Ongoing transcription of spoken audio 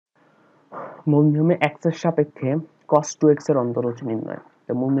মূল নিয়মে x এর সাপেক্ষে cos 2x এর অন্তরজ নির্ণয়।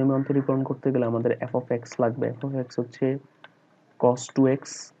 তো মূল নিয়মে অন্তরীকরণ করতে গেলে আমাদের f of x লাগবে। f of x হচ্ছে cos 2x,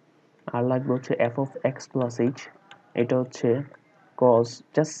 আর লাগবে হচ্ছে f of x plus h। এটা হচ্ছে cos,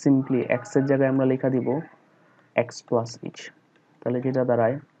 জাস্ট সিম্পলি x এর জায়গায় আমরা লেখা দিব x plus h। তাহলে যেটা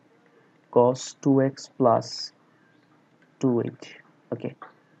দাঁড়ায় cos 2x plus 2h। ওকে,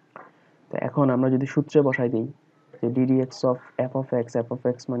 তো এখন আমরা যদি সূত্রে বসাই দিই যে ddx of f of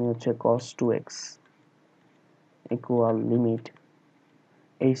x মানে হচ্ছে cos 2x equal limit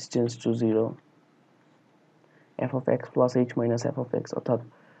h tends to 0 f of x plus h minus f of x, অর্থাৎ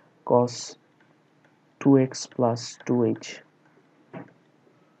cos 2x plus 2h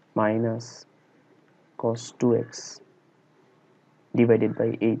minus cos 2x divided by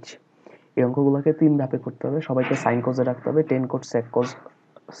h। এই অঙ্কগুলোকে 3 ধাপে করতে হবে, সবাইকে sin cos এ রাখতে হবে, tan cos sec cos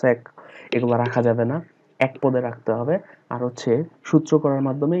sec এগুলো রাখা যাবে না, এক পদে রাখতে হবে। আর হচ্ছে সূত্র করার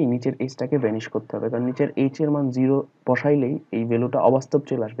মাধ্যমে এই নিচের h টাকে ভ্যানিশ করতে হবে, কারণ নিচের h এর মান 0 বসাইলেই এই ভ্যালুটা অবাস্তব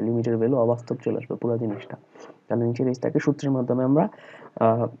চলে আসবে, লিমিটের ভ্যালু অবাস্তব চলে আসবে পুরো জিনিসটা। তাহলে নিচের h টাকে সূত্রের মাধ্যমে আমরা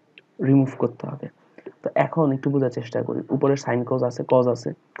রিমুভ করতে হবে। তো এখন একটু বোঝার চেষ্টা করি। উপরে sin cos আছে, cos আছে,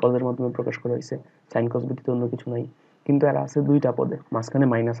 cos এর মাধ্যমে প্রকাশ করা হয়েছে, sin cos ব্যতীত অন্য কিছু নাই, কিন্তু এরা আছে দুইটা পদে, মাঝখানে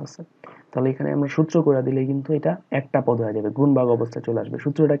মাইনাস আছে। তাহলে এখানে আমরা সূত্র করে দিলে কিন্তু এটা একটা পদ হয়ে যাবে, গুণ ভাগ অবস্থায় চলে আসবে।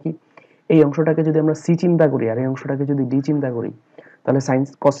 সূত্রটা কি? এই অংশটাকে যদি আমরা সি চিন্তা করি আর এই অংশটাকে যদি ডি চিন্তা করি, তাহলে sin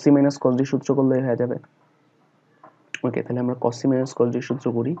cos c minus cos d সূত্র করলে হয়ে যাবে। ওকে, তাহলে আমরা cos c minus cos d সূত্র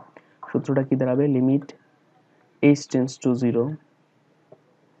করি। সূত্রটা কি দাঁড়াবে? Limit h tends to 0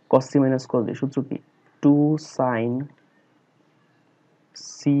 cos c minus cos d, সূত্র কি? 2 sin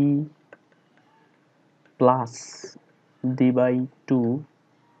c plus d by 2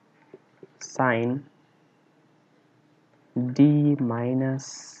 sin d minus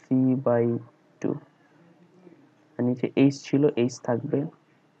c by 2। আর নিচে h ছিল, h থাকবে।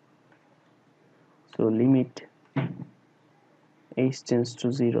 So limit h tends to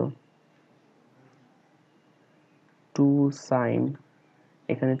 0 2 sin,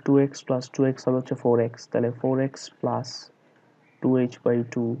 এখানে 2x plus 2x হবে হচ্ছে 4x, তাহলে 4x plus 2h by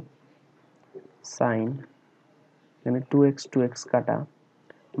 2 sin, এখানে 2x 2x কাটা,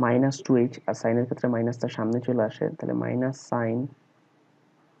 মাইনাস 2h, আর সাইনের ক্ষেত্রে মাইনাসটা সামনে চলে আসে, তাহলে মাইনাস সাইন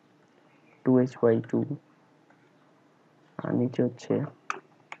 2h by 2, আর নিচে হচ্ছে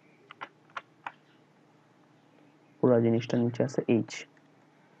পুরো জিনিসটা নিচে আছে h।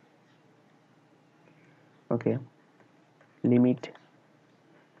 Okay, limit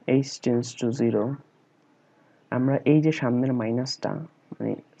h tends to 0, আমরা এই যে সামনের মাইনাসটা,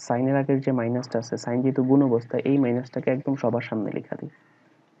 মানে সাইনের আগের যে মাইনাসটা আছে, সাইন যেহেতু গুণ অবস্থায়, এই মাইনাসটাকে একদম সবার সামনে লেখা দিই।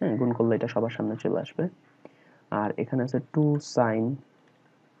 হ্যাঁ, গুণ করলে এটা সবার সামনে চলে আসবে। আর এখানে আছে 2 sin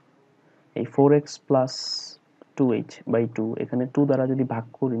এই 4x প্লাস 2h বাই 2, এখানে 2 দ্বারা যদি ভাগ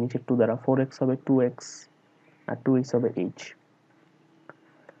করি নিচে 2 দ্বারা, 4x হবে 2x আর 2h হবে h।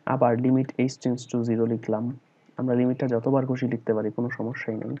 আবার লিমিট h tends to 0 লিখলাম। আমরা লিমিটটা যতবার খুশি লিখতে পারি, কোনো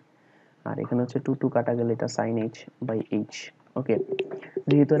সমস্যাই নেই। আর এখানে হচ্ছে 2 2 কাটা গেলে এটা sin h বাই h। ওকে,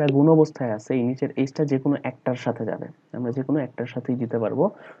 যেহেতু এরা গুণ অবস্থায় আছে, এই নিচের h টা যে কোনো একটার সাথে যাবে, আমরা যে কোনো একটার সাথেই দিতে পারবো।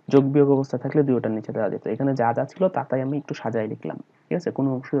 যোগ বিয়োগ অবস্থা থাকলে দুইটার নিচে দেওয়া যেত। এখানে যা যা ছিল তাই আমি একটু সাজাই লিখলাম, ঠিক আছে, কোনো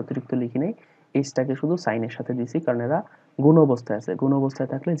অংশ অতিরিক্ত লিখি নাই। h টাকে শুধু সাইনের সাথে দিছি, কারণ এরা গুণ অবস্থায় আছে, গুণ অবস্থায়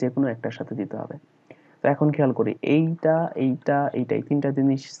থাকলে যে কোনো একটার সাথে দিতে হবে। তো এখন খেয়াল করি, এইটা এইটা এইটা, এই তিনটা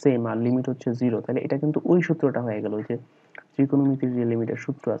জিনিস সেম, আর লিমিট হচ্ছে 0, তাহলে এটা কিন্তু ওই সূত্রটা হয়ে গেল যে ত্রিকোণমিতির যে লিমিটের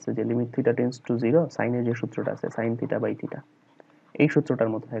সূত্র আছে, যে লিমিট থিটা টেন্ডস টু 0, সাইনের যে সূত্রটা আছে সাইন থিটা বাই থিটা, এই সূত্রটার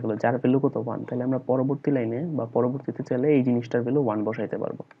মতো হয়ে গেল, যার ভ্যালু কত 1। তাহলে আমরা পরবর্তী লাইনে বা পরবর্তীতে চাইলে এই জিনিসটার ভ্যালু 1 বসাইতে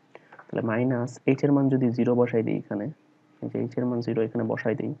পারবো। তাহলে মাইনাস h এর মান যদি 0 বসাই দিই এখানে, এই যে h এর মান 0 এখানে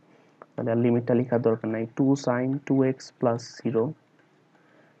বসাই দিই, তাহলে আর লিমিটটা লেখার দরকার নাই, 2 sin 2x plus 0,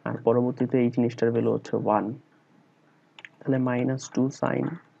 আর পরবর্তীতে এই জিনিসটার ভ্যালু হচ্ছে 1, তাহলে মাইনাস 2 sin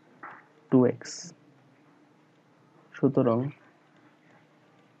 2x। সুতরাং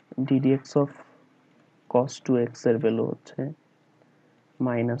ddx of cos 2x এর ভ্যালু হচ্ছে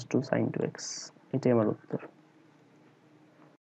 -2 sin 2x। এটাই আমার উত্তর।